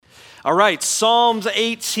All right, Psalms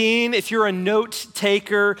 18. If you're a note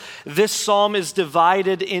taker, this psalm is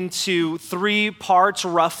divided into three parts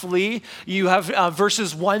roughly. You have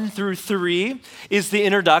verses 1 through 3 is the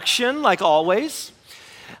introduction, like always.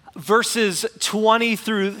 Verses 20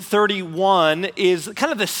 through 31 is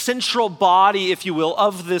kind of the central body, if you will,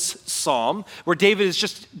 of this psalm, where David is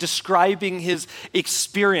just describing his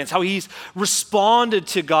experience, how he's responded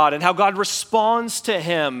to God and how God responds to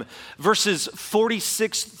him. Verses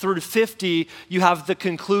 46 through 50, you have the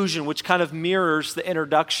conclusion, which kind of mirrors the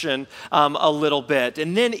introduction a little bit.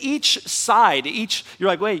 And then each side, you're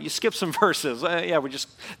like, wait, you skipped some verses.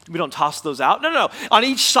 We don't toss those out. No. On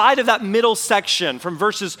each side of that middle section, from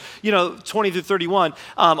verses 20 through 31,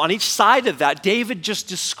 on each side of that, David just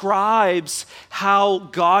describes how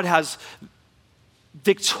God has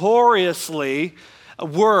victoriously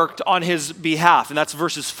worked on his behalf. And that's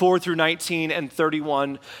verses 4 through 19 and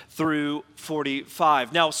 31 through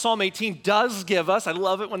 45. Now, Psalm 18 does give us, I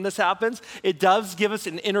love it when this happens, it does give us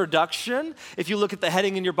an introduction. If you look at the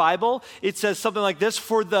heading in your Bible, it says something like this,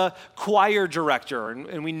 for the choir director.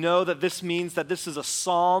 And we know that this means that this is a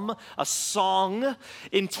psalm, a song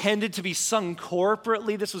intended to be sung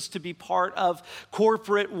corporately. This was to be part of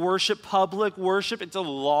corporate worship, public worship. It's a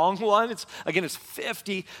long one. It's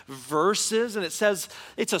 50 verses, and it says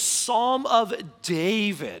it's a psalm of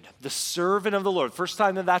David, the servant of the Lord. First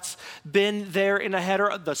time that that's been there in a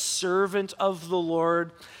header, the servant of the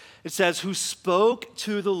Lord. It says, who spoke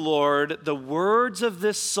to the Lord the words of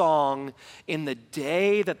this song in the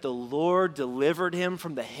day that the Lord delivered him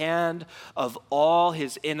from the hand of all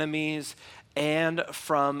his enemies and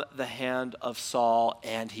from the hand of Saul.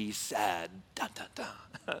 And he said, dun, dun,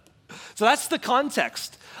 dun. So that's the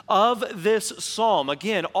context of this psalm.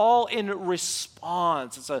 Again, all in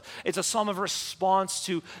response. It's a psalm of response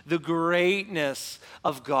to the greatness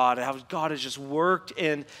of God and how God has just worked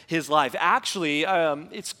in his life. Actually,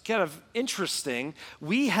 it's kind of interesting.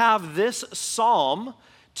 We have this psalm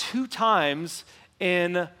 2 times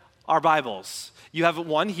in our Bibles. You have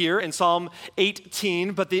one here in Psalm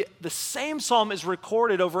 18, but the same psalm is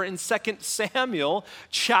recorded over in 2 Samuel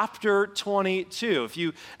chapter 22.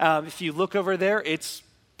 If you look over there, it's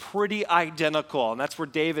pretty identical, and that's where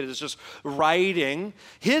David is just writing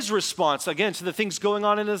his response, again, to the things going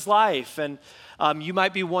on in his life. And you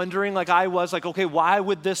might be wondering, like I was, okay, why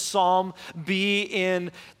would this psalm be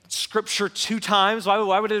in Scripture 2 times?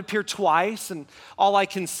 Why would it appear twice? And all I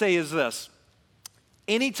can say is this.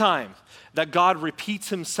 Anytime that God repeats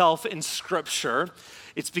himself in Scripture,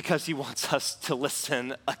 it's because he wants us to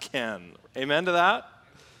listen again. Amen to that?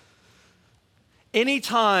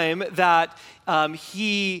 Anytime that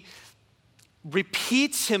he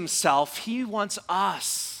repeats himself, he wants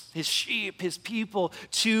us, his sheep, his people,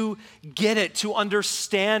 to get it, to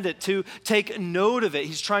understand it, to take note of it.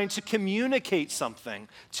 He's trying to communicate something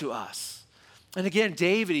to us. And again,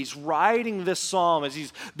 David, he's writing this psalm as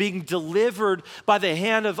he's being delivered by the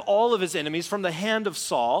hand of all of his enemies, from the hand of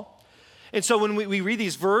Saul. And so when we read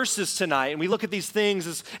these verses tonight and we look at these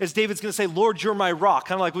things, as David's going to say, Lord, you're my rock,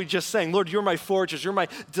 kind of like we just sang, Lord, you're my fortress, you're my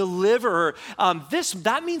deliverer.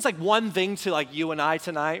 That means like one thing to like you and I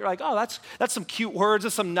tonight. You're like, oh, that's some cute words,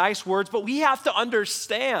 that's some nice words, but we have to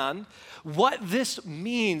understand what this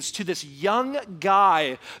means to this young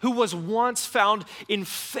guy who was once found in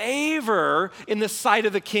favor in the sight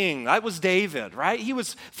of the king. That was David, right? He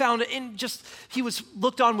was found he was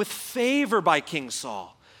looked on with favor by King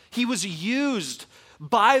Saul. He was used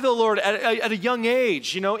by the Lord at a young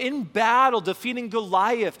age, in battle, defeating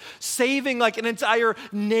Goliath, saving like an entire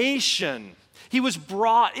nation. He was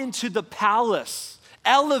brought into the palace,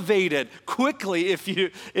 elevated quickly,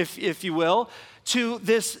 if you will, to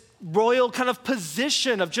this royal kind of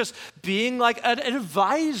position of just being like an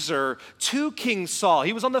advisor to King Saul.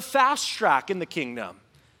 He was on the fast track in the kingdom.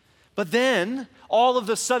 But then, all of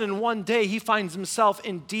a sudden, one day, he finds himself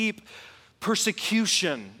in deep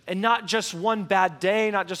persecution. And not just one bad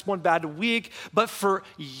day, not just one bad week, but for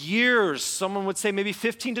years. Someone would say maybe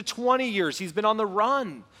 15 to 20 years. He's been on the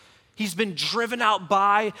run. He's been driven out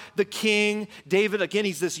by the king. David, again,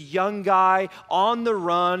 he's this young guy on the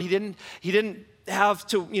run. He didn't have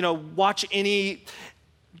to, watch any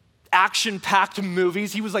action-packed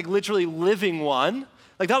movies. He was like literally living one.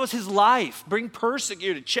 Like that was his life, being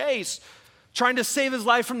persecuted, chased, trying to save his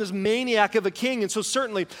life from this maniac of a king. And so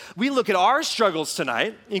certainly we look at our struggles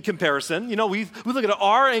tonight in comparison. We look at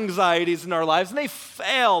our anxieties in our lives and they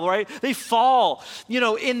fail, right? They fall,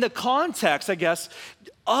 in the context, I guess,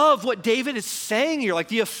 of what David is saying here, like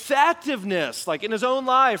the effectiveness, like in his own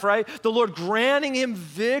life, right? The Lord granting him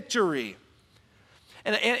victory.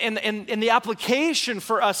 And the application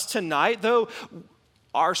for us tonight, though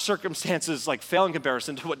Our circumstances like fail in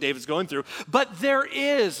comparison to what David's going through, but there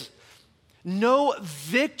is no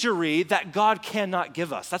victory that God cannot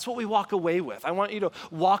give us. That's what we walk away with. I want you to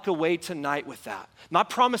walk away tonight with that. Not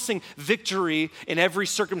promising victory in every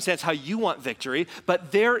circumstance how you want victory,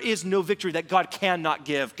 but there is no victory that God cannot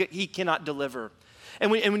give. He cannot deliver. And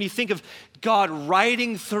when you think of God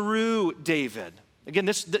writing through David, again,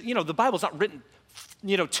 the Bible's not written,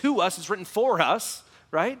 to us, it's written for us,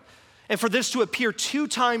 right? And for this to appear 2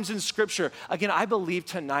 times in Scripture, again, I believe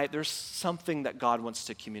tonight there's something that God wants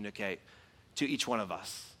to communicate to each one of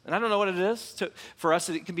us. And I don't know what it is. For us,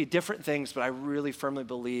 it can be different things, but I really firmly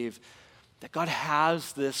believe that God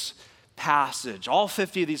has this passage, all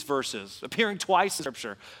 50 of these verses, appearing twice in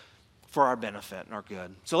Scripture for our benefit and our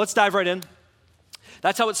good. So let's dive right in.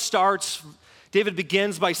 That's how it starts. David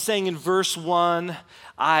begins by saying in verse 1,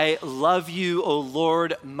 I love you, O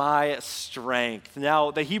Lord, my strength.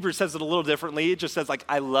 Now, the Hebrew says it a little differently. It just says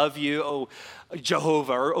I love you, O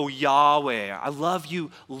Jehovah, or O Yahweh. I love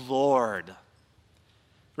you, Lord.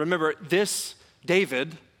 Remember, this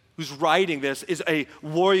David, who's writing this, is a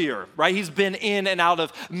warrior, right? He's been in and out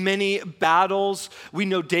of many battles. We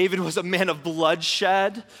know David was a man of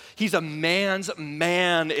bloodshed. He's a man's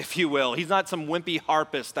man, if you will. He's not some wimpy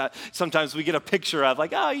harpist that sometimes we get a picture of,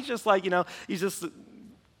 he's just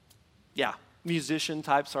musician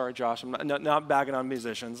type. Sorry, Josh, I'm not bagging on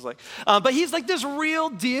musicians. But he's this real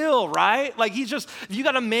deal, right? If you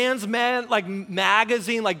got a man's man,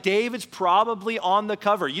 magazine, David's probably on the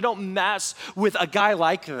cover. You don't mess with a guy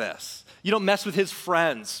like this. You don't mess with his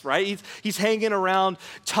friends, right? He's hanging around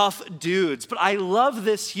tough dudes. But I love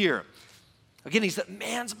this here. Again, he's a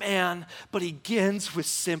man's man, but he begins with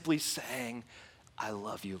simply saying, I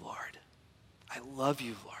love you, Lord. I love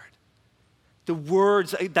you, Lord. The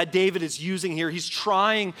words that David is using here, he's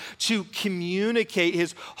trying to communicate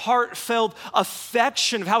his heartfelt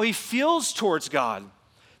affection of how he feels towards God.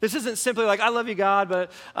 This isn't simply I love you, God,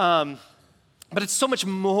 but it's so much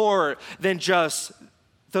more than just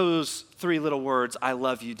those 3 little words, I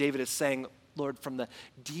love you. David is saying, Lord, from the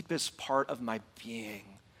deepest part of my being,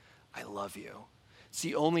 I love you. It's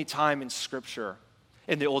the only time in Scripture,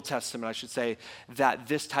 in the Old Testament, I should say, that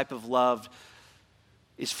this type of love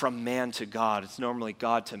is from man to God. It's normally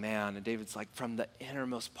God to man. And David's from the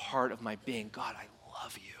innermost part of my being, God, I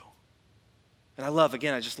love you. And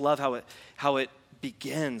I just love how it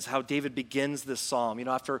begins, how David begins this psalm.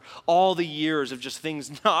 After all the years of just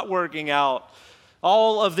things not working out,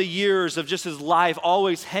 all of the years of just his life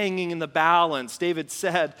always hanging in the balance, David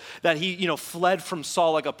said that he, fled from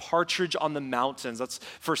Saul like a partridge on the mountains. That's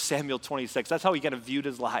 1 Samuel 26. That's how he kind of viewed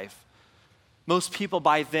his life. Most people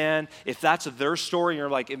by then, if that's their story, you're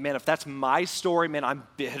man, if that's my story, man, I'm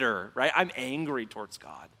bitter, right? I'm angry towards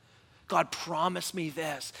God. God promised me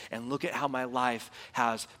this, and look at how my life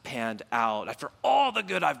has panned out. After all the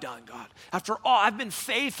good I've done, God, after all, I've been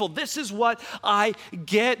faithful. This is what I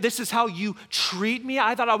get. This is how you treat me.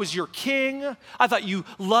 I thought I was your king. I thought you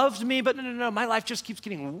loved me, but no. My life just keeps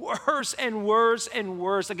getting worse and worse and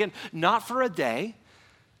worse. Again, not for a day,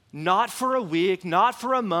 not for a week, not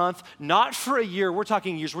for a month, not for a year. We're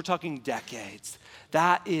talking years, we're talking decades.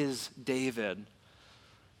 That is David.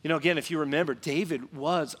 Again, if you remember, David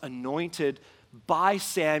was anointed by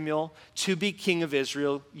Samuel to be king of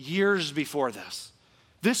Israel years before this.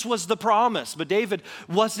 This was the promise, but David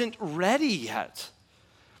wasn't ready yet.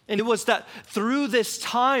 And it was that through this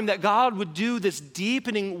time that God would do this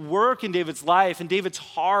deepening work in David's life and David's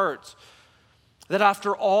heart. That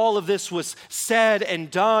after all of this was said and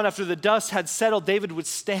done, after the dust had settled, David would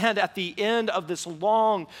stand at the end of this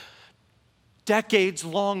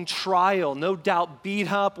decades-long trial, no doubt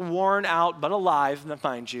beat up, worn out, but alive,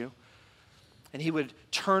 mind you. And he would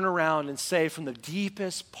turn around and say from the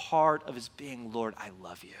deepest part of his being, Lord, I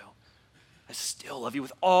love you. I still love you.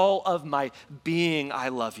 With all of my being, I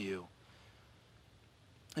love you.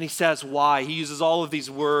 And he says why. He uses all of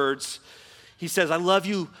these words. He says, I love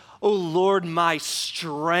you, O Lord, my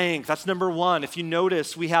strength. That's number 1. If you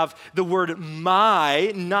notice, we have the word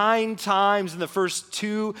my 9 times in the first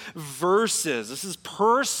 2 verses. This is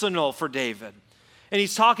personal for David. And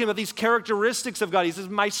he's talking about these characteristics of God. He says,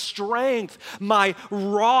 my strength, my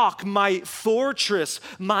rock, my fortress,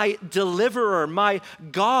 my deliverer, my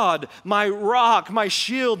God, my rock, my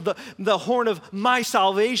shield, the horn of my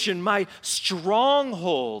salvation, my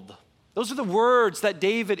stronghold. Those are the words that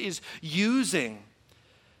David is using.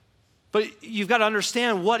 But you've got to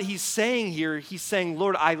understand what he's saying here. He's saying,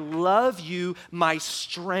 Lord, I love you, my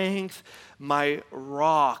strength, my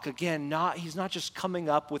rock. Again, he's not just coming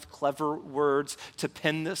up with clever words to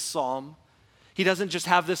pen this psalm. He doesn't just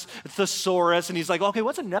have this thesaurus and he's like, okay,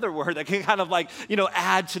 what's another word that can kind of like,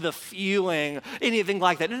 add to the feeling, anything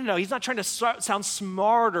like that. No. He's not trying to sound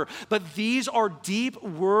smarter, but these are deep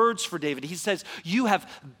words for David. He says, you have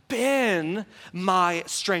been my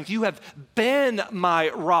strength. You have been my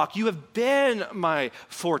rock. You have been my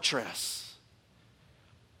fortress.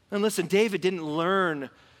 And listen, David didn't learn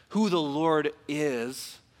who the Lord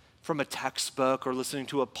is from a textbook or listening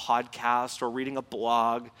to a podcast or reading a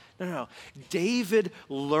blog. No. David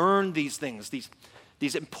learned these things,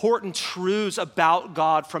 these important truths about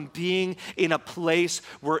God from being in a place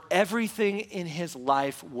where everything in his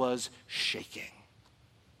life was shaking.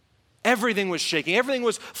 Everything was shaking. Everything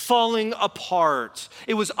was falling apart.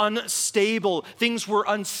 It was unstable. Things were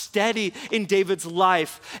unsteady in David's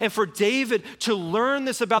life. And for David to learn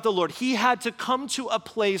this about the Lord, he had to come to a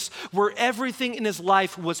place where everything in his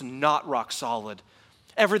life was not rock solid.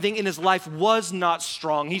 Everything in his life was not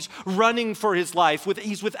strong. He's running for his life.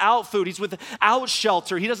 He's without food. He's without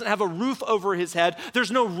shelter. He doesn't have a roof over his head. There's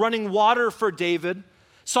no running water for David.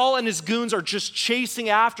 Saul and his goons are just chasing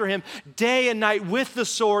after him day and night with the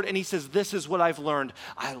sword. And he says, this is what I've learned.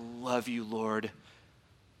 I love you, Lord,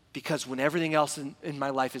 because when everything else in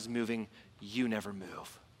my life is moving, you never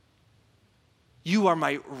move. You are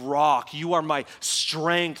my rock. You are my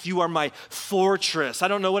strength. You are my fortress. I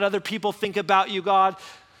don't know what other people think about you, God.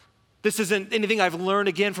 This isn't anything I've learned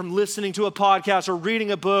again from listening to a podcast or reading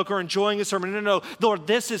a book or enjoying a sermon. No. Lord,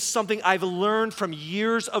 this is something I've learned from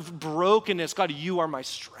years of brokenness. God, you are my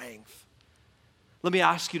strength. Let me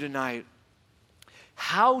ask you tonight,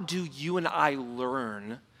 how do you and I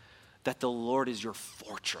learn that the Lord is your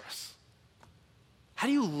fortress? How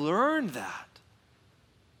do you learn that?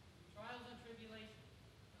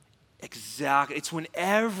 Exactly. It's when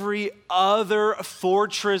every other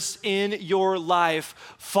fortress in your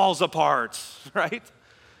life falls apart, right?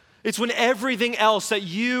 It's when everything else that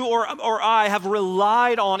you or I have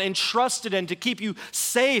relied on and trusted in to keep you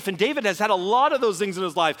safe. And David has had a lot of those things in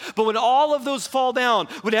his life. But when all of those fall down,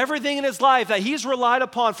 when everything in his life that he's relied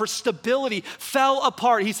upon for stability fell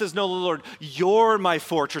apart, he says, no, Lord, you're my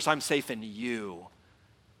fortress. I'm safe in you.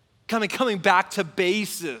 Coming back to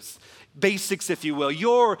basics, if you will.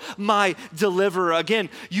 You're my deliverer. Again,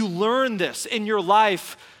 you learn this in your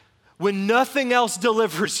life. When nothing else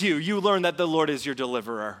delivers you, you learn that the Lord is your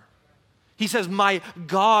deliverer. He says, my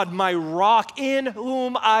God, my rock, in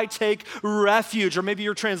whom I take refuge. Or maybe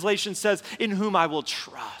your translation says, in whom I will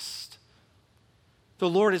trust. The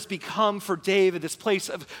Lord has become for David this place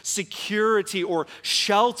of security or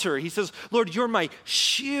shelter. He says, Lord, you're my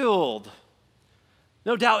shield.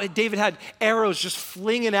 No doubt David had arrows just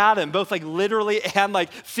flinging at him, both like literally and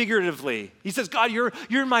like figuratively. He says, God,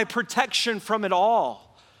 you're my protection from it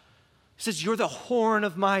all. He says, you're the horn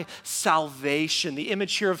of my salvation. The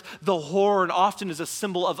image here of the horn often is a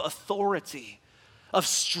symbol of authority, of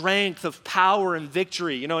strength, of power and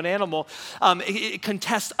victory. You know, an animal, it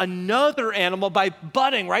contests another animal by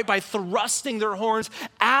butting, right? By thrusting their horns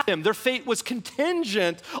at them. Their fate was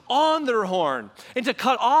contingent on their horn. And to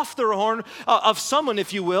cut off their horn of someone,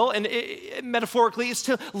 if you will, and metaphorically, is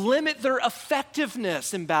to limit their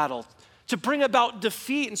effectiveness in battle, to bring about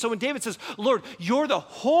defeat. And so when David says, Lord, you're the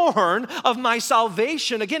horn of my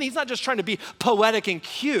salvation, again, he's not just trying to be poetic and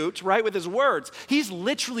cute, right, with his words. He's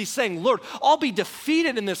literally saying, Lord, I'll be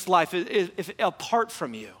defeated in this life if apart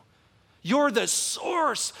from you. You're the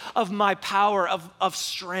source of my power, of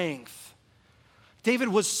strength. David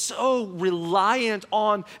was so reliant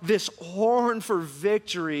on this horn for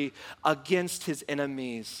victory against his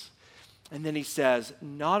enemies. And then he says,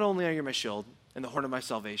 not only are you my shield and the horn of my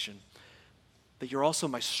salvation, but you're also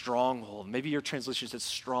my stronghold. Maybe your translation says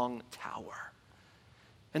strong tower.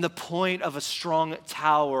 And the point of a strong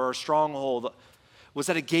tower or stronghold was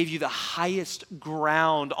that it gave you the highest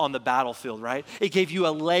ground on the battlefield, right? It gave you a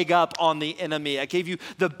leg up on the enemy. It gave you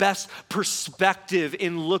the best perspective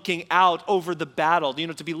in looking out over the battle. You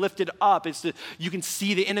know, to be lifted up is you can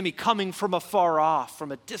see the enemy coming from afar off,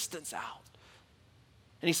 from a distance out.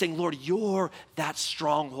 And he's saying, Lord, you're that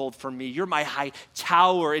stronghold for me. You're my high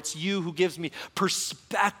tower. It's you who gives me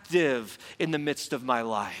perspective in the midst of my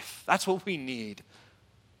life. That's what we need.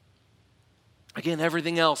 Again,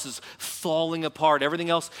 everything else is falling apart.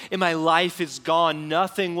 Everything else in my life is gone.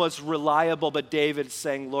 Nothing was reliable. But David is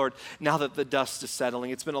saying, Lord, now that the dust is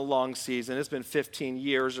settling, it's been a long season. It's been 15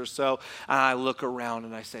 years or so. And I look around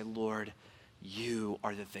and I say, Lord, you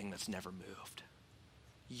are the thing that's never moved.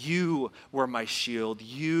 You were my shield.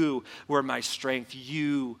 You were my strength.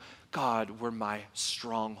 You, God, were my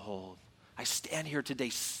stronghold. I stand here today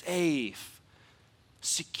safe,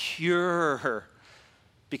 secure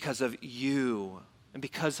because of you, And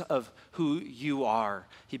because of who you are,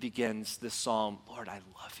 he begins this psalm, Lord, I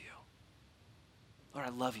love you. Lord,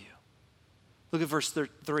 I love you. Look at verse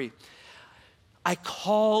 3. I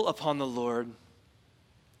call upon the Lord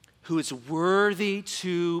who is worthy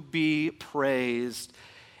to be praised,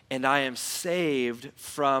 and I am saved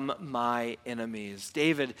from my enemies.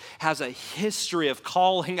 David has a history of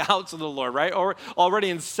calling out to the Lord, right? Or already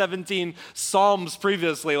in 17 Psalms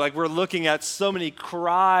previously, like we're looking at so many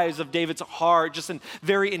cries of David's heart, just in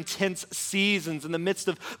very intense seasons in the midst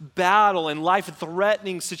of battle and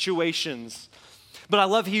life-threatening situations. But I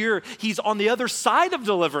love here, he's on the other side of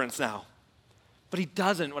deliverance now. But he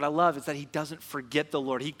doesn't. What I love is that he doesn't forget the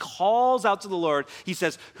Lord. He calls out to the Lord. He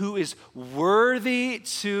says, who is worthy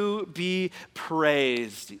to be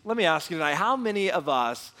praised. Let me ask you tonight, how many of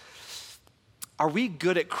us, are we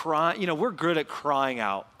good at crying? We're good at crying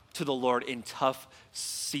out to the Lord in tough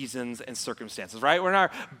seasons and circumstances, right? When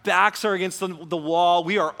our backs are against the wall,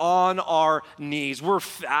 we are on our knees. We're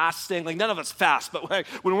fasting. Like none of us fast, but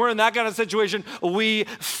when we're in that kind of situation, we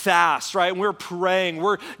fast, right? And we're praying.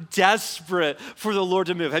 We're desperate for the Lord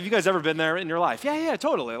to move. Have you guys ever been there in your life? Yeah,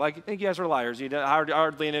 totally. Like, I think you guys are liars.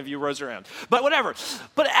 Hardly any of you rose your hand. But whatever.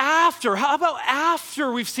 But how about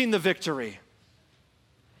after we've seen the victory?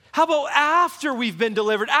 How about after we've been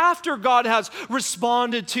delivered, after God has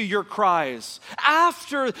responded to your cries,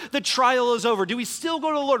 after the trial is over? Do we still go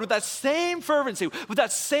to the Lord with that same fervency, with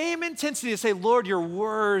that same intensity to say, Lord, you're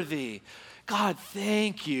worthy. God,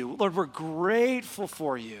 thank you. Lord, we're grateful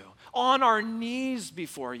for you. On our knees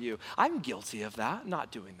before you. I'm guilty of that,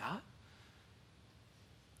 not doing that.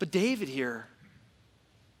 But David here,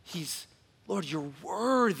 Lord, you're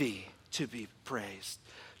worthy to be praised.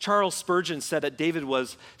 Charles Spurgeon said that David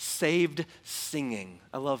was saved singing.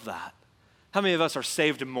 I love that. How many of us are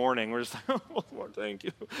saved mourning? We're just like, oh, Lord, thank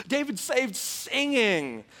you. David saved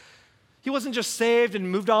singing. He wasn't just saved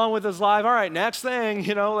and moved on with his life. All right, next thing,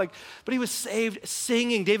 but he was saved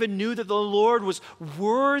singing. David knew that the Lord was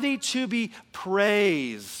worthy to be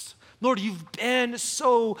praised. Lord, you've been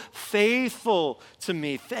so faithful to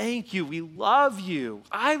me. Thank you. We love you.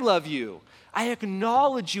 I love you. I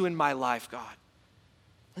acknowledge you in my life, God.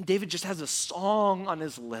 And David just has a song on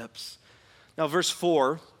his lips. Now, verse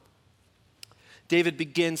 4, David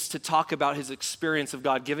begins to talk about his experience of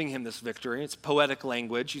God giving him this victory. It's poetic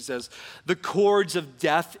language. He says, the cords of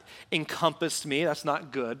death encompassed me. That's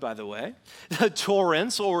not good, by the way. The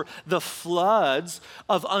torrents or the floods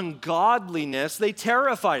of ungodliness, they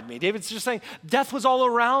terrified me. David's just saying, death was all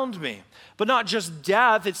around me. But not just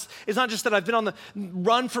death. It's not just that I've been on the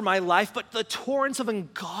run for my life, but the torrents of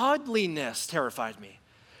ungodliness terrified me.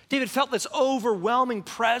 David felt this overwhelming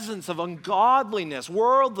presence of ungodliness,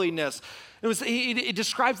 worldliness. It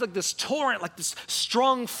describes like this torrent, like this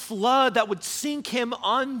strong flood that would sink him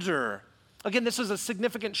under. Again, this was a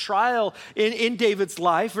significant trial in David's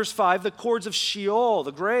life. Verse 5, the cords of Sheol,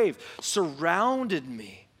 the grave, surrounded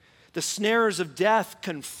me. The snares of death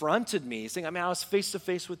confronted me. He's saying, I was face to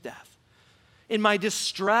face with death. In my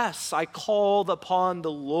distress, I called upon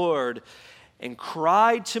the Lord and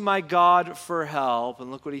cried to my God for help.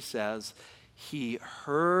 And look what he says. He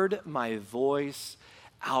heard my voice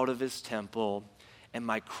out of his temple, and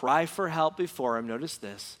my cry for help before him, notice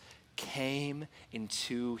this, came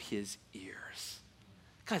into his ears.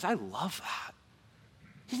 Guys, I love that.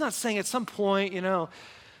 He's not saying at some point,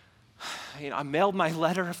 I mailed my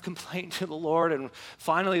letter of complaint to the Lord, and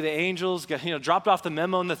finally the angels dropped off the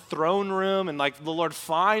memo in the throne room, and the Lord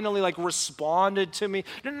finally responded to me.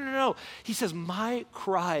 No. He says, my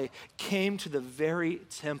cry came to the very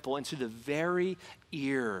temple and to the very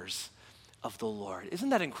ears of the Lord. Isn't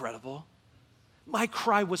that incredible? My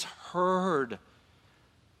cry was heard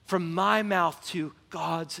from my mouth to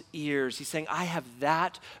God's ears. He's saying, I have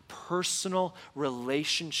that personal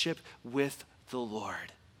relationship with the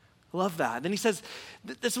Lord. Love that. Then he says,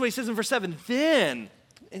 this is what he says in verse 7, then,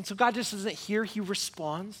 and so God just isn't here, he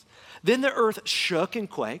responds. Then the earth shook and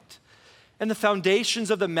quaked, and the foundations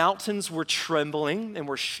of the mountains were trembling and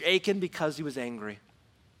were shaken because he was angry.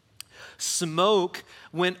 Smoke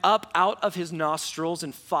went up out of his nostrils,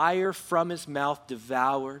 and fire from his mouth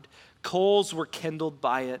devoured. Coals were kindled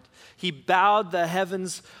by it. He bowed the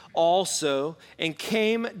heavens also and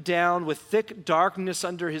came down with thick darkness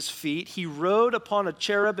under his feet. He rode upon a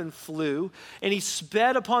cherub and flew, and he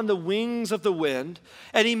sped upon the wings of the wind.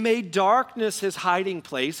 And he made darkness his hiding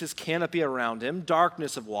place, his canopy around him,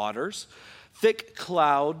 darkness of waters, thick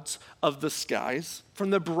clouds of the skies. From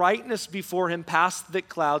the brightness before him passed thick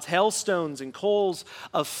clouds, hailstones and coals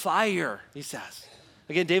of fire, he says.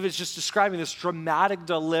 Again, David's just describing this dramatic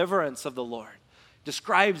deliverance of the Lord.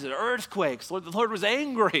 Describes it, earthquakes. The Lord was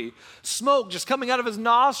angry. Smoke just coming out of his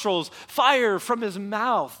nostrils, fire from his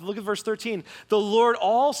mouth. Look at verse 13. The Lord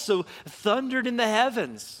also thundered in the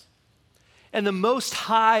heavens, and the Most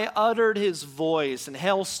High uttered his voice, and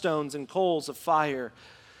hailstones and coals of fire.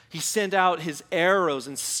 He sent out his arrows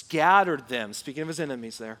and scattered them, speaking of his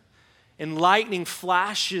enemies there, and lightning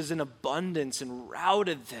flashes in abundance and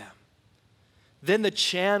routed them. Then the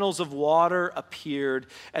channels of water appeared,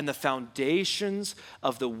 and the foundations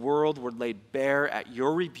of the world were laid bare at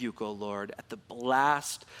your rebuke, O Lord, at the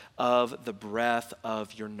blast of the breath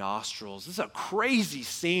of your nostrils. This is a crazy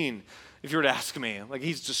scene, if you were to ask me, like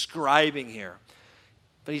he's describing here.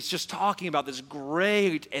 But he's just talking about this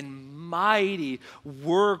great and mighty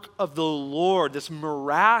work of the Lord, this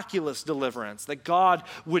miraculous deliverance that God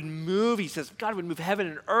would move. He says, God would move heaven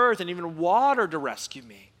and earth and even water to rescue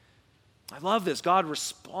me. I love this, God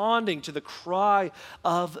responding to the cry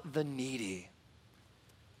of the needy.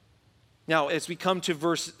 Now, as we come to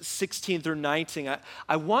verse 16 through 19,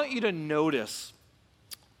 I want you to notice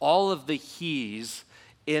all of the he's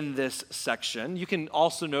in this section. You can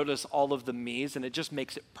also notice all of the me's, and it just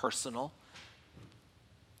makes it personal.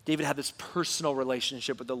 David had this personal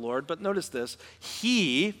relationship with the Lord, but notice this.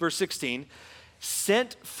 He, verse 16,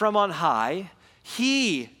 sent from on high,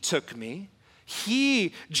 he took me.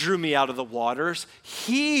 He drew me out of the waters.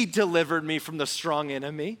 He delivered me from the strong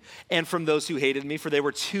enemy and from those who hated me, for they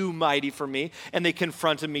were too mighty for me, and they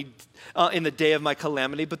confronted me in the day of my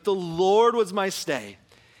calamity. But the Lord was my stay.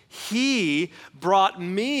 He brought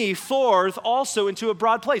me forth also into a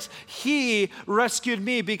broad place. He rescued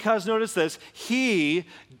me because, notice this, he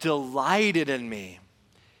delighted in me.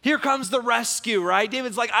 Here comes the rescue, right?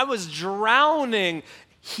 David's like, I was drowning.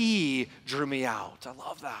 He drew me out. I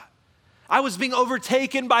love that. I was being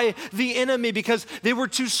overtaken by the enemy because they were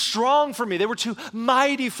too strong for me. They were too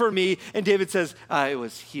mighty for me. And David says, it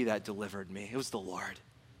was he that delivered me. It was the Lord.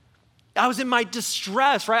 I was in my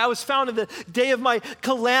distress, right? I was found in the day of my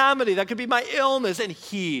calamity. That could be my illness. And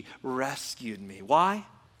he rescued me. Why?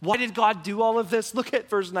 Why did God do all of this? Look at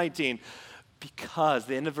verse 19. Because,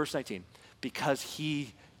 the end of verse 19, because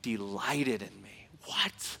he delighted in me.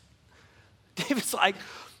 What? David's like,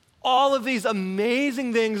 all of these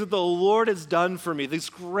amazing things that the Lord has done for me,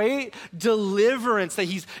 this great deliverance that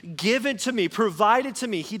he's given to me, provided to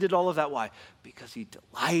me, he did all of that. Why? Because he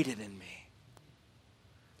delighted in me.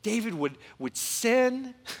 David would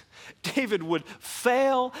sin. David would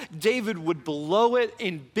fail. David would blow it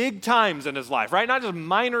in big times in his life, right? Not just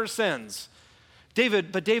minor sins.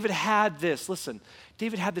 But David had this, listen,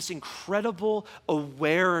 David had this incredible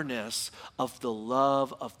awareness of the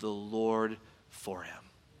love of the Lord for him.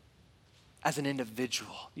 As an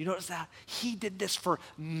individual. You notice that? He did this for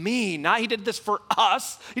me. Not he did this for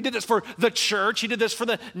us. He did this for the church. He did this for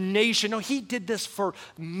the nation. No, he did this for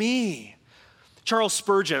me. Charles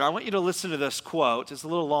Spurgeon, I want you to listen to this quote. It's a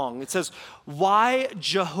little long. It says, why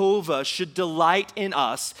Jehovah should delight in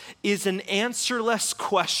us is an answerless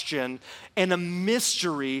question and a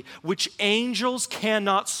mystery which angels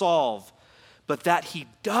cannot solve. But that he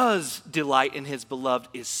does delight in his beloved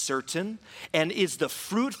is certain and is the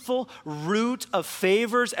fruitful root of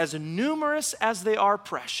favors as numerous as they are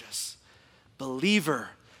precious.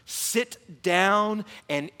 Believer, sit down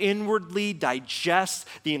and inwardly digest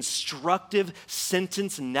the instructive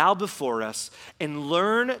sentence now before us and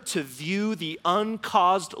learn to view the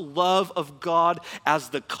uncaused love of God as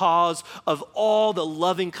the cause of all the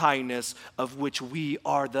loving kindness of which we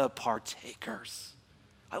are the partakers.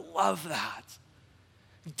 I love that.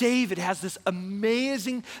 David has this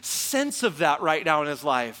amazing sense of that right now in his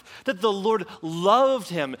life, that the Lord loved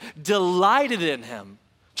him, delighted in him.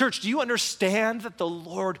 Church, do you understand that the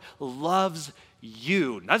Lord loves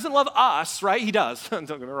you? Doesn't love us, right? He does. Don't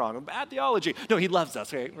get me wrong. Bad theology. No, he loves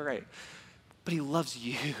us, right? Right. But he loves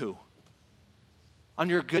you. On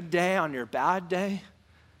your good day, on your bad day,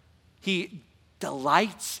 he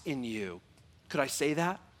delights in you. Could I say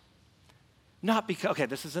that? Not because, okay,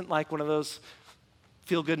 this isn't like one of those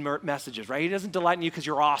feel-good messages, right? He doesn't delight in you because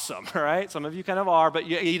you're awesome, right? Some of you kind of are, but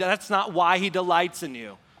that's not why he delights in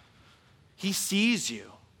you. He sees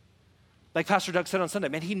you. Like Pastor Doug said on Sunday,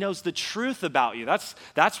 man, he knows the truth about you.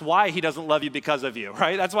 That's why he doesn't love you because of you,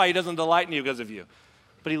 right? That's why he doesn't delight in you because of you.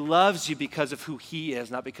 But he loves you because of who he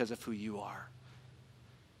is, not because of who you are.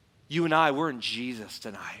 You and I, we're in Jesus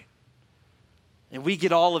tonight. And we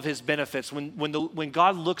get all of his benefits. When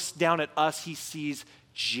God looks down at us, he sees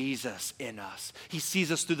Jesus in us. He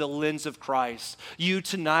sees us through the lens of Christ. You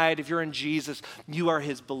tonight, if you're in Jesus, you are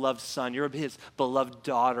his beloved son. You're his beloved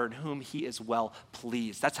daughter in whom he is well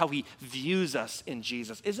pleased. That's how he views us in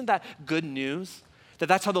Jesus. Isn't that good news?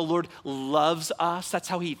 that's how the Lord loves us. That's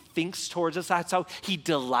how he thinks towards us. That's how he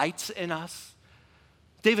delights in us.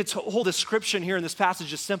 David's whole description here in this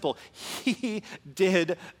passage is simple. He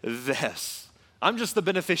did this. I'm just the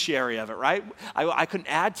beneficiary of it, right? I couldn't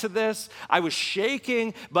add to this. I was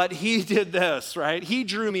shaking, but he did this, right? He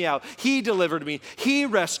drew me out. He delivered me. He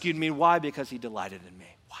rescued me. Why? Because he delighted in me.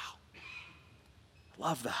 Wow.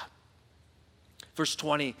 Love that. Verse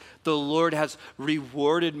 20, the Lord has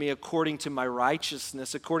rewarded me according to my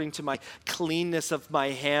righteousness, according to my cleanness of my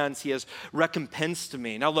hands. He has recompensed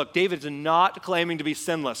me. Now look, David's not claiming to be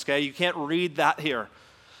sinless, okay? You can't read that here.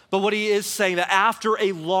 But what he is saying, that after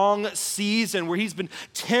a long season where he's been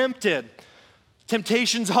tempted,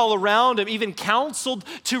 temptations all around him, even counseled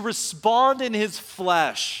to respond in his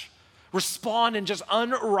flesh, respond in just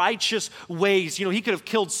unrighteous ways. You know, he could have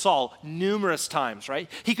killed Saul numerous times, right?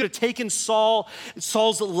 He could have taken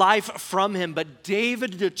Saul's life from him, but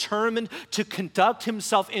David determined to conduct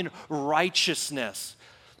himself in righteousness.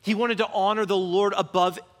 He wanted to honor the Lord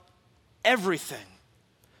above everything.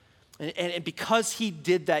 And because he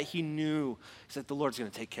did that, he knew, he said, the Lord's going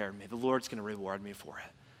to take care of me. The Lord's going to reward me for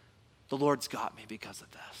it. The Lord's got me because of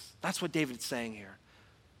this. That's what David's saying here.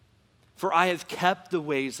 For I have kept the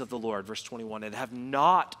ways of the Lord, verse 21, and have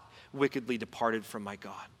not wickedly departed from my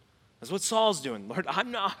God. That's what Saul's doing. Lord, I'm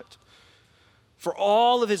not. For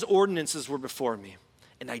all of his ordinances were before me,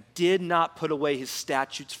 and I did not put away his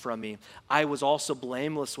statutes from me. I was also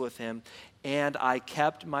blameless with him, and I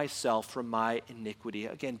kept myself from my iniquity.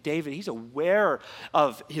 Again, David, he's aware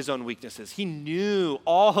of his own weaknesses. He knew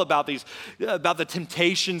all about the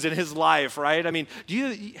temptations in his life, right? I mean, do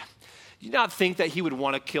you not think that he would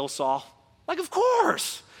want to kill Saul? Like, of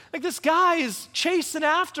course. Like, this guy is chasing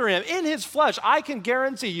after him in his flesh. I can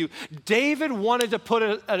guarantee you, David wanted to put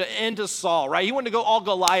an end to Saul, right? He wanted to go all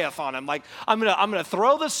Goliath on him. Like, I'm gonna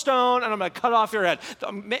throw the stone and I'm gonna cut off your head.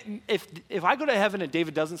 If I go to heaven and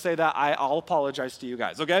David doesn't say that, I'll apologize to you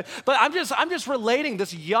guys, okay? But I'm just relating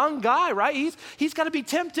this young guy, right? He's got to be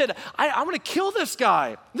tempted. I'm gonna kill this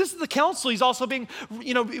guy. This is the counsel he's also being,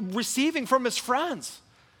 receiving from his friends.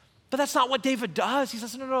 But that's not what David does. He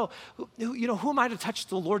says, no. Who am I to touch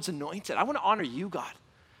the Lord's anointed? I want to honor you, God,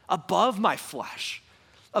 above my flesh.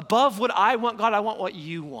 Above what I want, God, I want what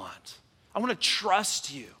you want. I want to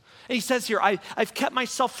trust you. And he says here, I've kept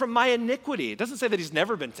myself from my iniquity. It doesn't say that he's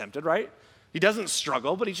never been tempted, right? He doesn't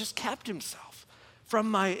struggle, but he just kept himself from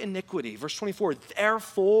my iniquity. Verse 24,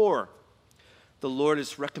 therefore, the Lord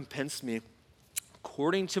has recompensed me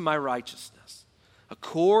according to my righteousness,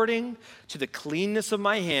 according to the cleanness of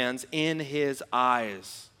my hands in his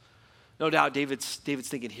eyes. No doubt David's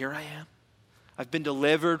thinking, here I am. I've been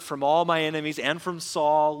delivered from all my enemies and from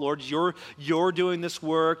Saul. Lord, you're doing this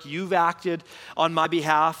work. You've acted on my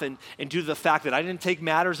behalf. And due to the fact that I didn't take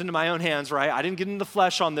matters into my own hands, right? I didn't get into the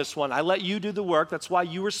flesh on this one. I let you do the work. That's why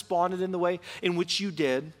you responded in the way in which you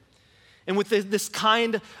did. And with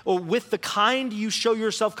the kind you show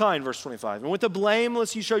yourself kind, verse 25. And with the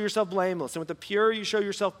blameless you show yourself blameless. And with the pure you show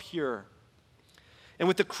yourself pure. And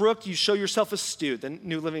with the crook you show yourself astute. The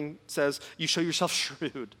New Living says you show yourself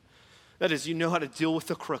shrewd. That is, you know how to deal with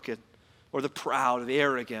the crooked or the proud or the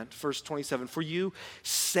arrogant. Verse 27, for you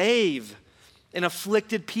save an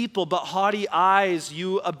afflicted people, but haughty eyes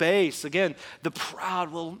you abase. Again, the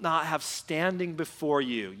proud will not have standing before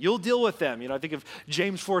you. You'll deal with them. I think of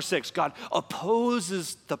James 4:6. God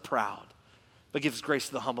opposes the proud, but gives grace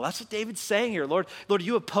to the humble. That's what David's saying here. Lord,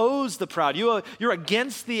 you oppose the proud. You're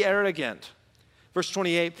against the arrogant. Verse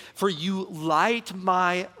 28, for you light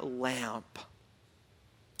my lamp.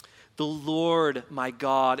 The Lord, my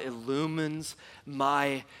God, illumines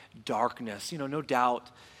my darkness. No doubt,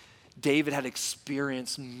 David had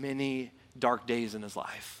experienced many dark days in his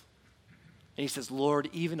life. And he says, Lord,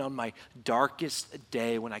 even on my darkest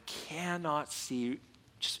day, when I cannot see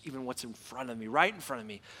just even what's in front of me, right in front of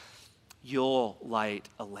me, you'll light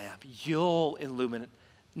a lamp. You'll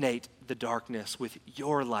illuminate the darkness with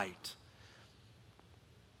your light.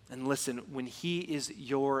 And listen, when he is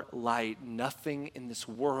your light, nothing in this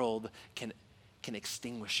world can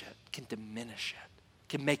extinguish it, can diminish it,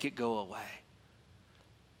 can make it go away.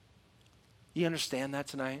 You understand that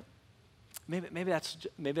tonight? Maybe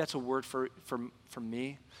that's a word for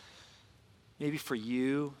me. Maybe for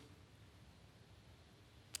you.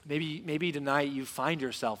 Maybe tonight you find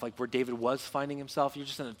yourself like where David was finding himself. You're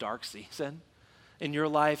just in a dark season in your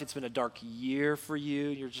life. It's been a dark year for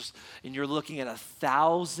you. You're looking at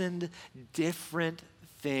 1,000 different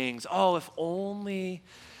things. Oh, if only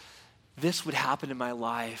this would happen in my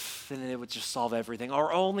life, then it would just solve everything.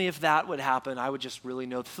 Or only if that would happen, I would just really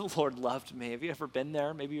know that the Lord loved me. Have you ever been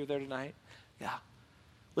there? Maybe you're there tonight. Yeah.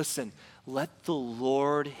 Listen, let the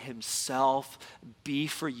Lord himself be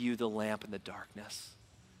for you the lamp in the darkness.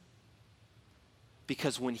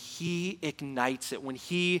 Because when he ignites it, when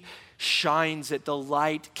he shines it, the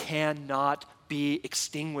light cannot be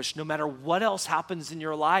extinguished. No matter what else happens in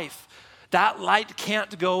your life, that light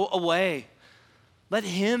can't go away. Let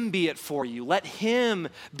him be it for you. Let him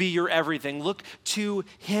be your everything. Look to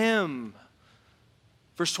him.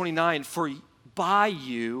 Verse 29, for by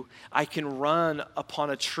you I can run upon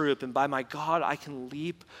a troop, and by my God I can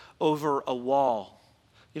leap over a wall.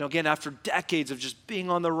 Again, after decades of just being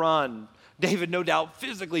on the run, David, no doubt,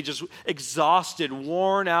 physically just exhausted,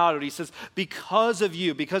 worn out. And he says, because of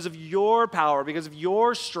you, because of your power, because of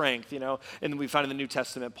your strength, and we find in the New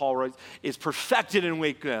Testament, Paul writes, is perfected in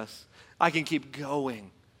weakness. I can keep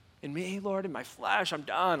going. In me, Lord, in my flesh, I'm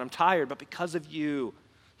done, I'm tired, but because of you,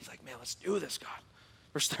 he's like, man, let's do this, God.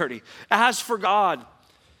 Verse 30, as for God,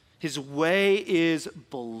 his way is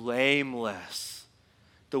blameless.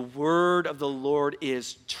 The word of the Lord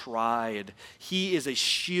is tried. He is a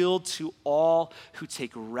shield to all who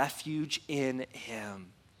take refuge in him.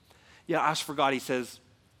 As for God, he says,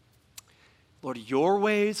 Lord, your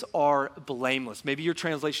ways are blameless. Maybe your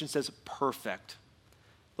translation says perfect.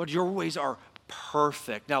 Lord, your ways are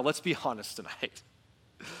perfect. Now, let's be honest tonight.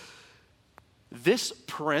 This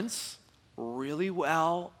prints really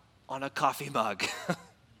well on a coffee mug.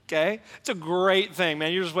 Okay? It's a great thing,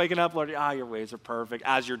 man. You're just waking up, Lord, your ways are perfect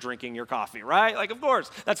as you're drinking your coffee, right? Of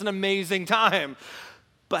course, that's an amazing time.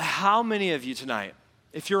 But how many of you tonight,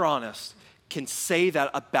 if you're honest, can say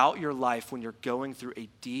that about your life when you're going through a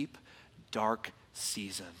deep, dark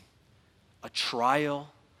season? A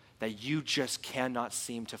trial that you just cannot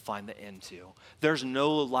seem to find the end to. There's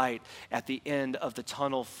no light at the end of the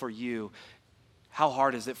tunnel for you. How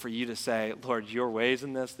hard is it for you to say, Lord, your ways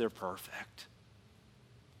in this, they're perfect?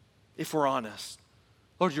 If we're honest,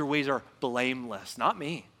 Lord, your ways are blameless, not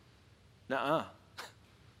me. Nuh-uh.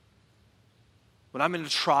 When I'm in a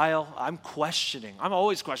trial, I'm questioning. I'm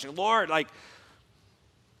always questioning. Lord,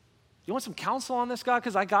 you want some counsel on this, God?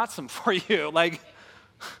 Because I got some for you.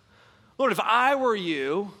 Lord, if I were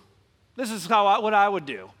you, this is what I would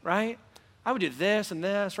do, right? I would do this and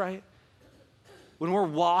this, right? When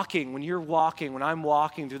I'm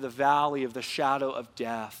walking through the valley of the shadow of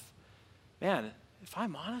death, man, if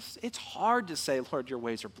I'm honest, it's hard to say, Lord, your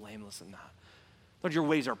ways are blameless in that. Lord, your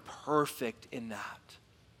ways are perfect in that.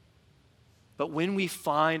 But when we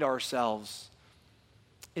find ourselves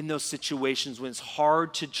in those situations when it's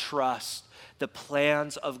hard to trust the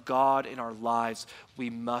plans of God in our lives,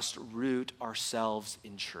 we must root ourselves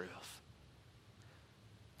in truth.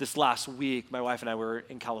 This last week, my wife and I were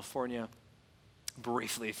in California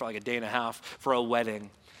briefly for a day and a half for a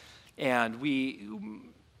wedding. And we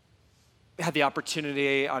had the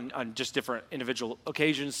opportunity on just different individual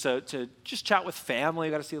occasions to just chat with family.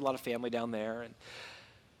 Got to see a lot of family down there. And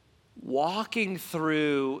walking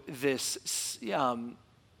through this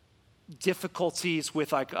difficulties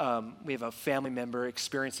with we have a family member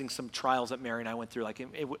experiencing some trials that Mary and I went through,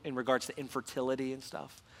 in regards to infertility and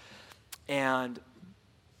stuff. And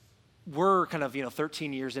we're kind of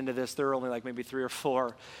 13 years into this. They're only maybe 3 or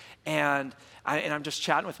 4. And I'm just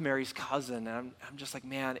chatting with Mary's cousin, and I'm just like,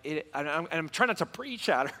 man, I'm trying not to preach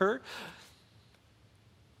at her.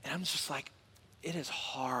 And I'm just like, it is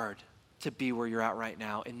hard to be where you're at right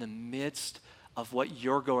now in the midst of what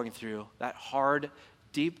you're going through, that hard,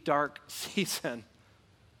 deep, dark season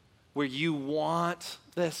where you want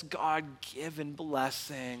this God-given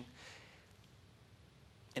blessing,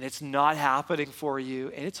 and it's not happening for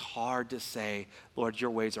you, and it's hard to say, Lord,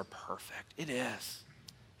 your ways are perfect. It is.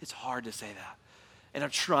 It's hard to say that. And I'm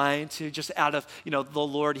trying to just out of, the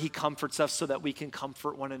Lord, he comforts us so that we can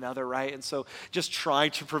comfort one another, right? And so just trying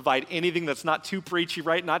to provide anything that's not too preachy,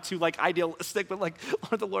 right? Not too idealistic, but Lord,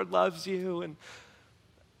 the Lord loves you. And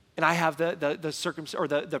I have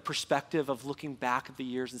the perspective of looking back at the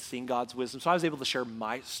years and seeing God's wisdom. So I was able to share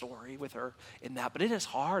my story with her in that. But it is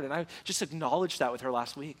hard. And I just acknowledged that with her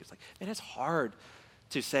last week. It's man, it's hard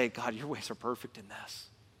to say, God, your ways are perfect in this.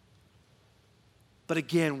 But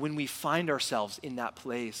again, when we find ourselves in that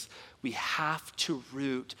place, we have to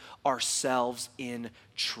root ourselves in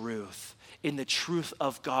truth, in the truth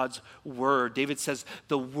of God's word. David says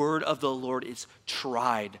the word of the Lord is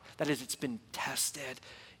tried. That is, it's been tested.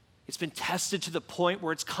 It's been tested to the point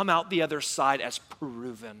where it's come out the other side as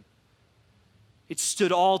proven. It's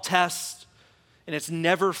stood all tests, and it's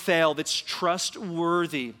never failed. It's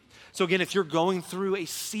trustworthy. So again, if you're going through a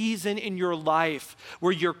season in your life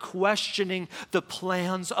where you're questioning the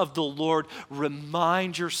plans of the Lord,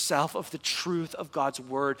 remind yourself of the truth of God's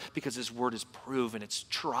word, because his word is proven, it's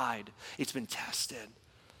tried, it's been tested.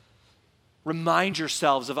 Remind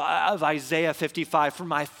yourselves of Isaiah 55, for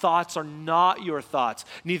my thoughts are not your thoughts,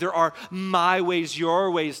 neither are my ways your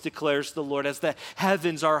ways, declares the Lord. As the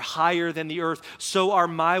heavens are higher than the earth, so are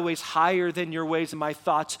my ways higher than your ways, and my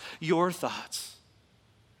thoughts your thoughts.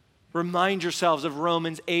 Remind yourselves of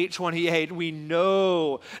Romans 8:28. We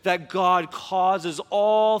know that God causes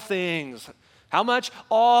all things. How much?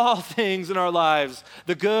 All things in our lives,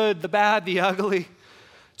 the good, the bad, the ugly,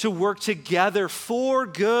 to work together for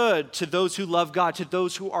good to those who love God, to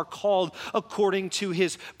those who are called according to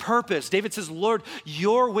his purpose. David says, Lord,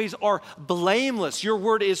 your ways are blameless. Your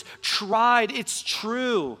word is tried. It's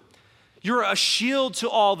true. You're a shield to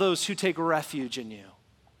all those who take refuge in you.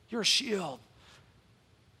 You're a shield.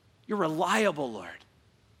 You're reliable, Lord.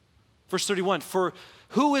 Verse 31, for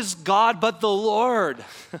who is God but the Lord?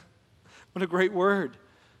 What a great word.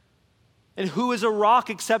 And who is a rock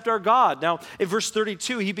except our God? Now, in verse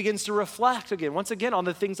 32, he begins to reflect once again, on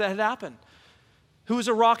the things that had happened. Who is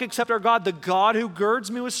a rock except our God? The God who girds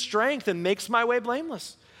me with strength and makes my way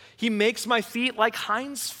blameless. He makes my feet like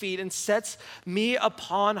hinds' feet and sets me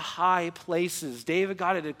upon high places.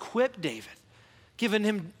 God had equipped David, given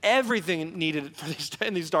him everything needed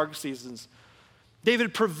in these dark seasons.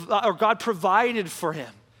 God provided for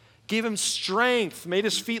him. Gave him strength, made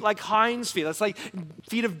his feet like hinds' feet. That's like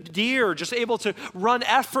feet of deer, just able to run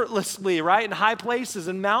effortlessly, right? In high places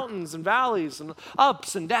and mountains and valleys and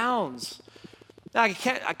ups and downs. Now, I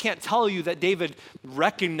can't tell you that David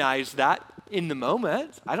recognized that in the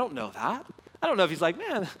moment. I don't know that. I don't know if he's like,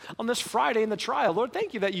 man, on this Friday in the trial, Lord,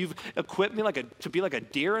 thank you that you've equipped me to be like a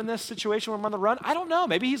deer in this situation when I'm on the run. I don't know.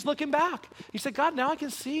 Maybe he's looking back. He said, God, now I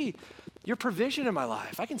can see your provision in my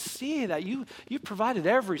life. I can see that you provided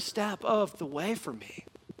every step of the way for me.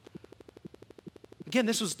 Again,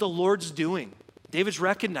 this was the Lord's doing. David's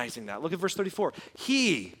recognizing that. Look at verse 34.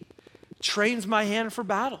 He trains my hand for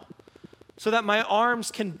battle so that my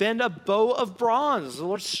arms can bend a bow of bronze. The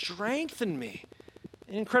Lord strengthened me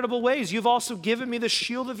in incredible ways. You've also given me the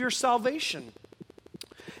shield of your salvation.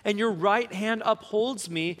 And your right hand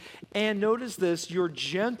upholds me. And notice this, your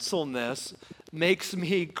gentleness makes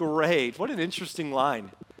me great. What an interesting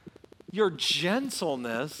line. Your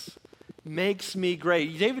gentleness makes me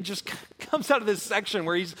great. David just comes out of this section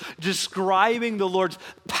where he's describing the Lord's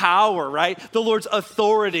power, right? The Lord's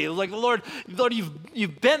authority. Like, Lord,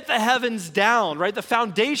 you've bent the heavens down, right? The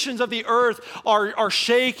foundations of the earth are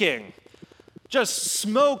shaking. Just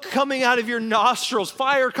smoke coming out of your nostrils,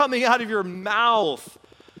 fire coming out of your mouth.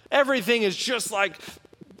 Everything is just like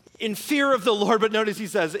in fear of the Lord, but notice he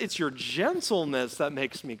says, it's your gentleness that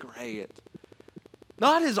makes me great.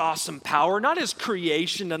 Not his awesome power, not his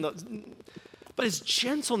creation, but his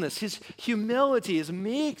gentleness, his humility, his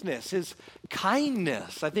meekness, his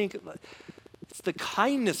kindness. I think it's the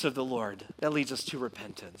kindness of the Lord that leads us to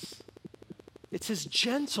repentance. It's his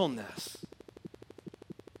gentleness.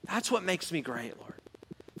 That's what makes me great, Lord.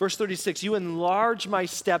 Verse 36, you enlarge my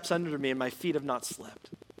steps under me and my feet have not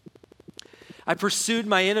slipped. I pursued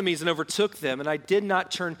my enemies and overtook them, and I did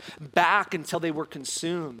not turn back until they were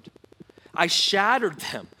consumed. I shattered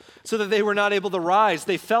them so that they were not able to rise.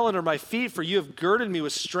 They fell under my feet, for you have girded me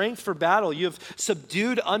with strength for battle. You have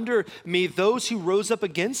subdued under me those who rose up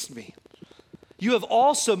against me. You have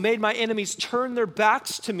also made my enemies turn their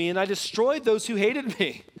backs to me, and I destroyed those who hated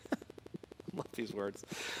me. I love these words.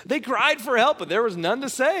 They cried for help, but there was none to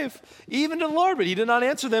save, even to the Lord, but he did not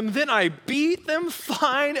answer them. Then I beat them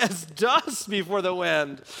fine as dust before the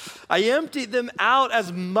wind. I emptied them out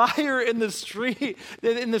as mire in the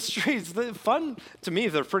streets. Fun to me,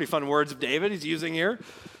 they're pretty fun words of David he's using here.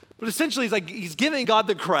 But essentially, he's giving God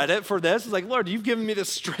the credit for this. He's like, Lord, you've given me the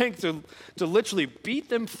strength to literally beat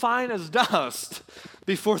them fine as dust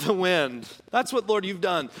before the wind. That's what, Lord, you've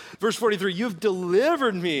done. Verse 43, you've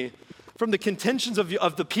delivered me from the contentions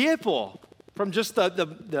of the people, from just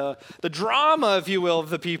the drama, if you will,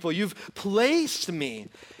 of the people. You've placed me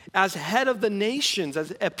as head of the nations,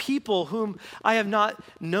 as a people whom I have not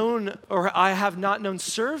known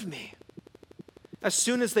serve me. As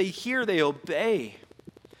soon as they hear, they obey.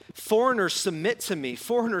 Foreigners submit to me.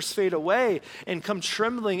 Foreigners fade away and come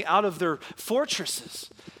trembling out of their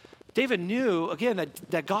fortresses. David knew, again,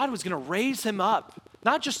 that God was going to raise him up,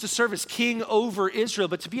 not just to serve as king over Israel,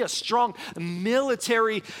 but to be a strong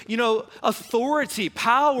military, authority,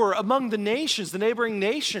 power among the nations, the neighboring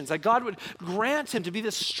nations. That God would grant him to be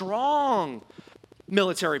this strong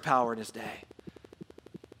military power in his day.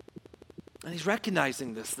 And he's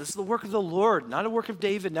recognizing this. This is the work of the Lord, not a work of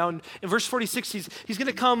David. Now in verse 46, he's going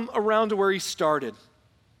to come around to where he started.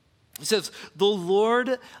 He says, the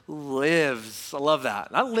Lord lives. I love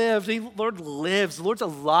that. Not lived, the Lord lives. The Lord's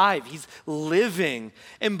alive. He's living.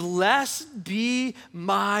 And blessed be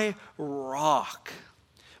my rock.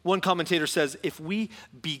 One commentator says, if we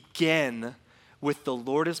begin with the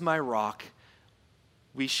Lord is my rock,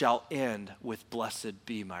 we shall end with blessed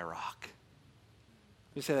be my rock.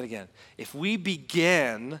 Let me say that again. If we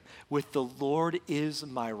begin with the Lord is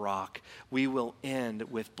my rock, we will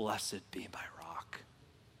end with blessed be my rock.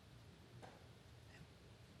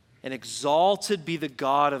 And exalted be the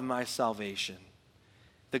God of my salvation,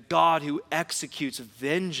 the God who executes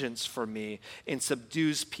vengeance for me and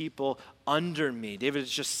subdues people under me. David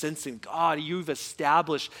is just sensing, God, you've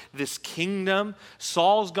established this kingdom.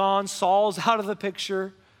 Saul's gone. Saul's out of the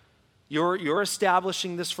picture. You're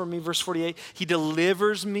establishing this for me. Verse 48, he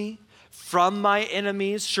delivers me from my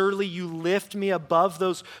enemies. Surely you lift me above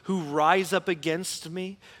those who rise up against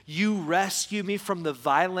me. You rescue me from the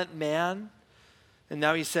violent man. And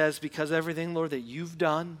now he says, because everything, Lord, that you've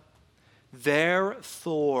done,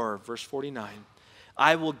 therefore, verse 49,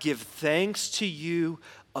 I will give thanks to you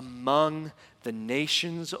among the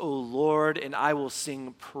nations, O Lord, and I will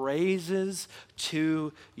sing praises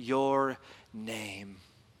to your name.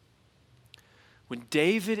 When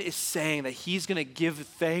David is saying that he's going to give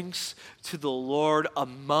thanks to the Lord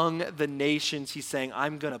among the nations, he's saying,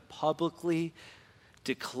 I'm going to publicly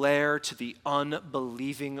declare to the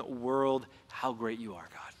unbelieving world how great you are,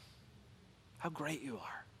 God. How great you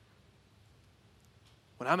are.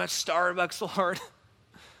 When I'm at Starbucks, Lord,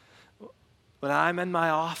 when I'm in my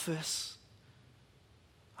office,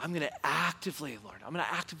 I'm going to actively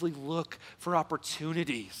look for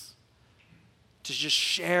opportunities to just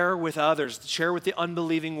share with others, to share with the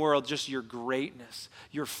unbelieving world just your greatness,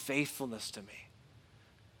 your faithfulness to me.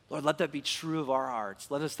 Lord, let that be true of our hearts.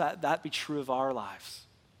 Let us that be true of our lives.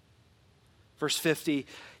 Verse 50,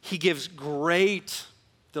 he gives great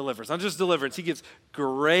deliverance. Not just deliverance, he gives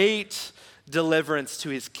great deliverance to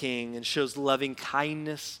his king and shows loving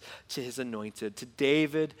kindness to his anointed, to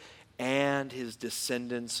David and his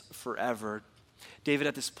descendants forever. David,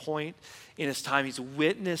 at this point in his time, he's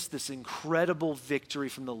witnessed this incredible victory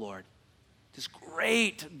from the Lord, this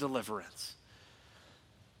great deliverance.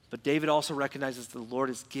 But David also recognizes the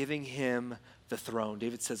Lord is giving him the throne.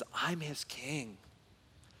 David says, I'm his king.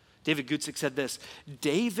 David Gutzig said this,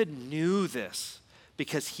 David knew this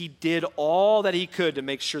because he did all that he could to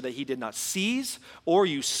make sure that he did not seize or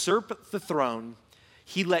usurp the throne.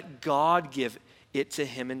 He let God give it to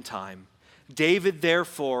him in time. David,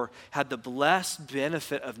 therefore, had the blessed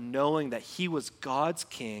benefit of knowing that he was God's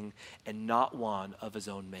king and not one of his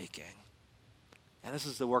own making. And this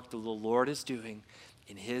is the work that the Lord is doing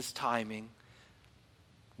in his timing.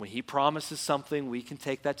 When he promises something, we can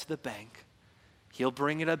take that to the bank. He'll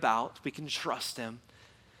bring it about. We can trust him.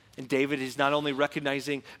 And David is not only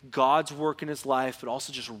recognizing God's work in his life, but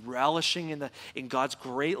also just relishing in God's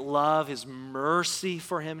great love, his mercy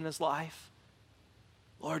for him in his life.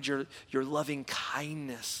 Lord, your loving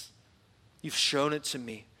kindness, you've shown it to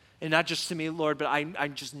me. And not just to me, Lord, but I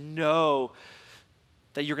just know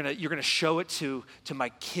that you're gonna show it to my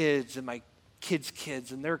kids and my kids'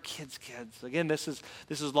 kids and their kids' kids. Again, this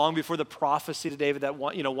is long before the prophecy to David that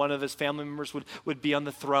one of his family members would be on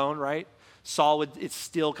the throne, right? Saul it's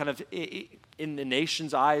still kind of in the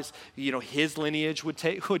nation's eyes, his lineage would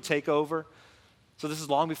take over. So this is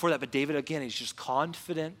long before that, but David, again, he's just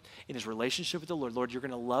confident in his relationship with the Lord. Lord, you're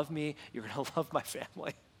going to love me. You're going to love my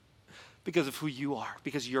family because of who you are,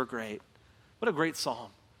 because you're great. What a great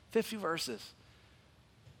psalm. 50 verses.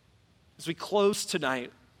 As we close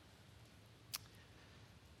tonight,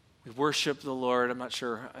 we worship the Lord. I'm not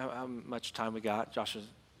sure how much time we got. Joshua,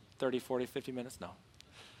 30, 40, 50 minutes? No.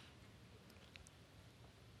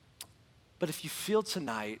 But if you feel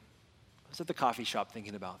tonight, I was at the coffee shop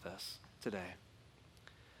thinking about this today.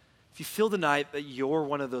 If you feel tonight that you're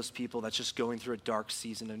one of those people that's just going through a dark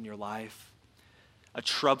season in your life, a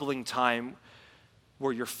troubling time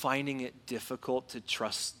where you're finding it difficult to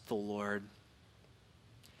trust the Lord.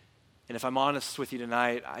 And if I'm honest with you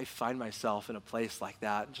tonight, I find myself in a place like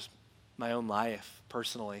that in just my own life,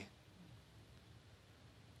 personally.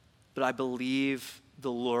 But I believe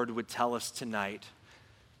the Lord would tell us tonight,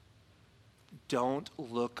 don't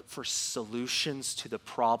look for solutions to the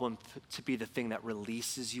problem to be the thing that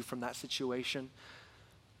releases you from that situation.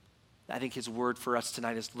 I think his word for us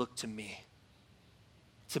tonight is look to me,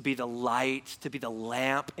 to be the light, to be the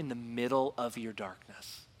lamp in the middle of your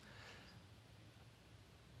darkness.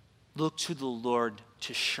 Look to the Lord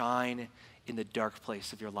to shine in the dark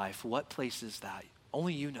place of your life. What place is that?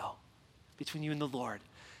 Only you know, between you and the Lord.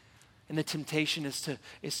 And the temptation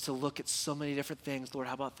is to look at so many different things. Lord,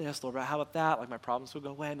 how about this? Lord, how about that? Like my problems will go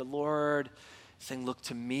away. And the Lord is saying, look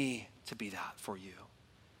to me to be that for you.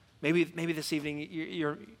 Maybe this evening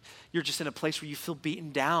you're just in a place where you feel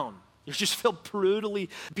beaten down. You just feel brutally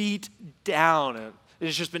beat down. And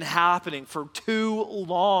it's just been happening for too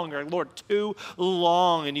long, or Lord, too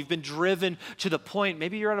long. And you've been driven to the point,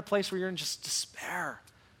 maybe you're at a place where you're in just despair.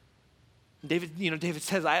 David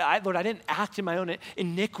says, Lord, I didn't act in my own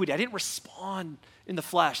iniquity. I didn't respond in the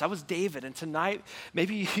flesh. That was David. And tonight,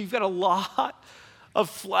 maybe you've got a lot of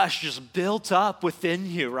flesh just built up within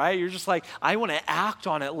you, right? You're just like, I want to act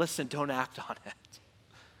on it. Listen, don't act on it.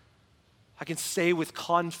 I can say with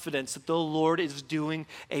confidence that the Lord is doing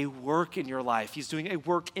a work in your life. He's doing a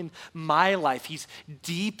work in my life. He's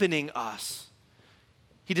deepening us.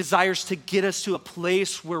 He desires to get us to a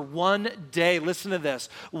place where one day, listen to this,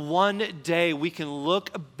 one day we can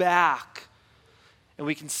look back and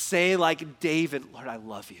we can say like David, Lord, I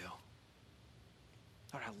love you.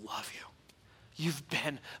 Lord, I love you. You've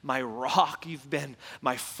been my rock. You've been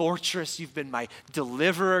my fortress. You've been my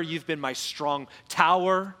deliverer. You've been my strong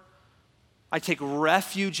tower. I take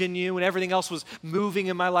refuge in you. When everything else was moving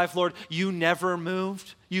in my life, Lord, you never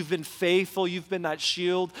moved. You've been faithful. You've been that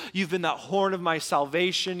shield. You've been that horn of my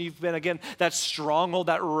salvation. You've been, again, that stronghold,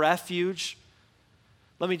 that refuge.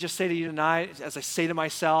 Let me just say to you tonight, as I say to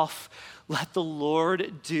myself, let the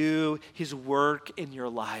Lord do his work in your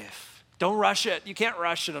life. Don't rush it. You can't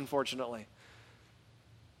rush it, unfortunately.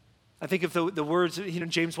 I think of the words,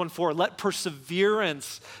 James 1:4, let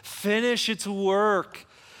perseverance finish its work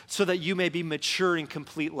so that you may be mature and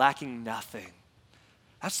complete, lacking nothing.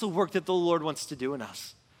 That's the work that the Lord wants to do in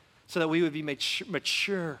us, so that we would be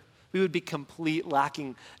mature. We would be complete,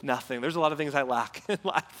 lacking nothing. There's a lot of things I lack in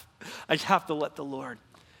life. I have to let the Lord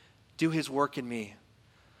do his work in me.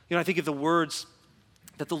 I think of the words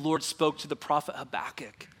that the Lord spoke to the prophet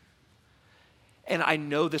Habakkuk. And I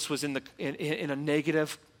know this was in a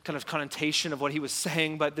negative kind of connotation of what he was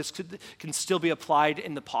saying, but this can still be applied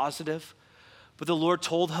in the positive. But the Lord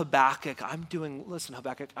told Habakkuk, listen,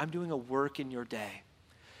 Habakkuk, I'm doing a work in your day.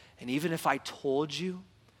 And even if I told you,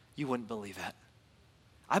 you wouldn't believe it.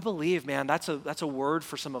 I believe, man, that's a word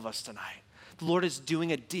for some of us tonight. The Lord is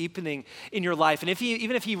doing a deepening in your life. And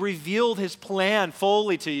even if he revealed his plan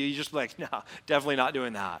fully to you, you just be like, no, definitely not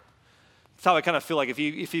doing that. That's how I kind of feel like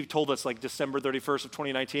if he told us like December 31st of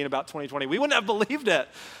 2019 about 2020, we wouldn't have believed it.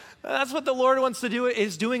 That's what the Lord wants to do,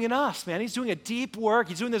 is doing in us, man. He's doing a deep work.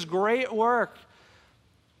 He's doing this great work.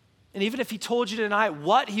 And even if he told you tonight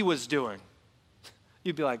what he was doing,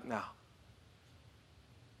 you'd be like, no.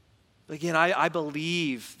 But again, I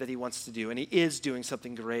believe that he wants to do, and he is doing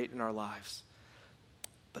something great in our lives.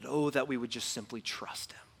 But oh, that we would just simply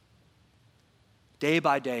trust him. Day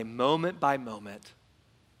by day, moment by moment,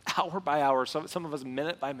 hour by hour, some of us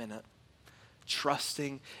minute by minute,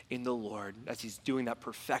 trusting in the Lord as he's doing that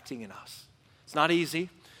perfecting in us. It's not easy,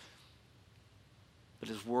 but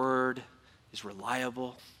his word is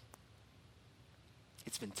reliable.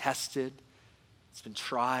 It's been tested. It's been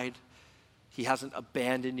tried. He hasn't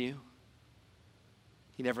abandoned you.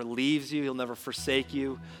 He never leaves you. He'll never forsake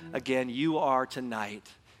you. Again, you are tonight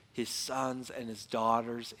his sons and his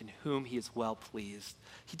daughters in whom he is well pleased.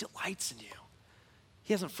 He delights in you.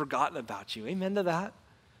 He hasn't forgotten about you. Amen to that?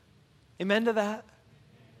 Amen to that?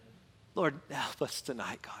 Lord, help us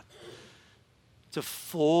tonight, God, to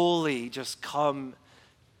fully just come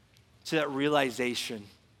to that realization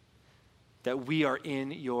that we are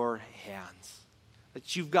in your hands,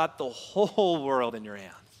 that you've got the whole world in your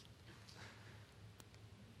hands.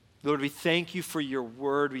 Lord, we thank you for your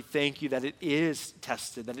word. We thank you that it is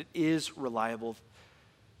tested, that it is reliable,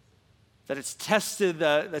 that it's tested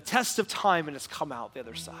the test of time and it's come out the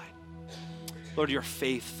other side. Lord, you're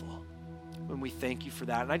faithful. And we thank you for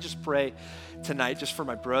that. And I just pray tonight just for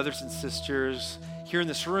my brothers and sisters here in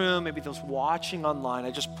this room, maybe those watching online.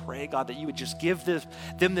 I just pray, God, that you would just give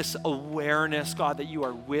them this awareness, God, that you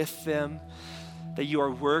are with them, that you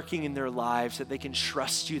are working in their lives, that they can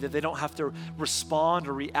trust you, that they don't have to respond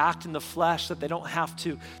or react in the flesh, that they don't have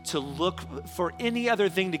to look for any other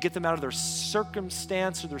thing to get them out of their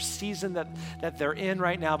circumstance or their season that they're in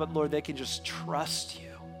right now. But Lord, they can just trust you.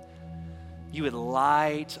 You would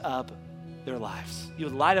light up their lives. You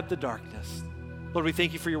would light up the darkness. Lord, we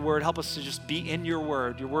thank you for your word. Help us to just be in your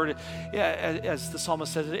word. Your word, as the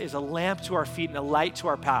psalmist says, is a lamp to our feet and a light to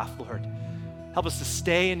our path, Lord. Help us to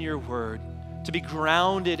stay in your word, to be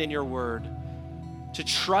grounded in your word, to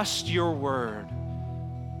trust your word,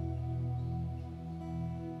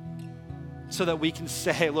 so that we can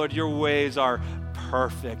say, Lord, your ways are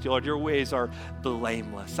perfect. Lord, your ways are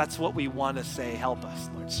blameless. That's what we want to say. Help us,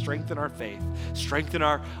 Lord. Strengthen our faith. Strengthen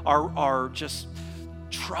our just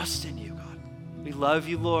trust in you, God. We love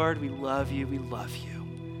you, Lord. We love you. We love you.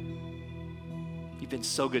 You've been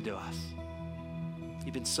so good to us.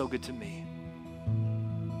 You've been so good to me.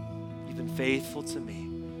 You've been faithful to me.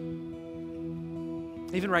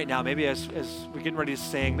 Even right now, maybe as we're getting ready to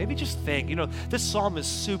sing, maybe just think, this psalm is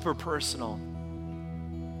super personal.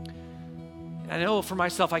 I know for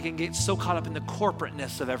myself, I can get so caught up in the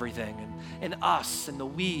corporateness of everything and us and the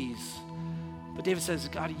we's. But David says,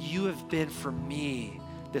 God, you have been for me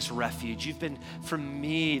this refuge. You've been for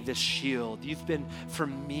me this shield. You've been for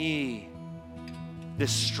me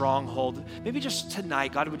this stronghold. Maybe just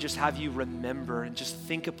tonight, God would just have you remember and just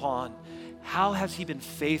think upon how has he been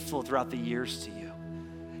faithful throughout the years to you?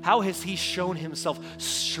 How has he shown himself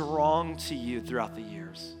strong to you throughout the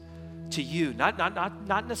years? To you,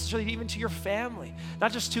 not necessarily even to your family,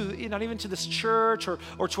 not even to this church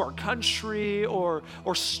or to our country or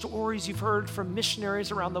stories you've heard from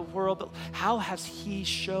missionaries around the world, but how has he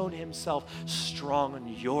shown himself strong on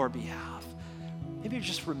your behalf? Maybe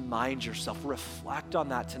just remind yourself, reflect on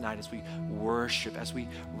that tonight as we worship, as we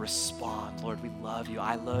respond. Lord, we love you.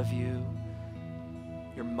 I love you.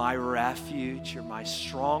 You're my refuge. You're my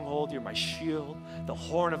stronghold. You're my shield, the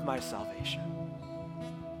horn of my salvation.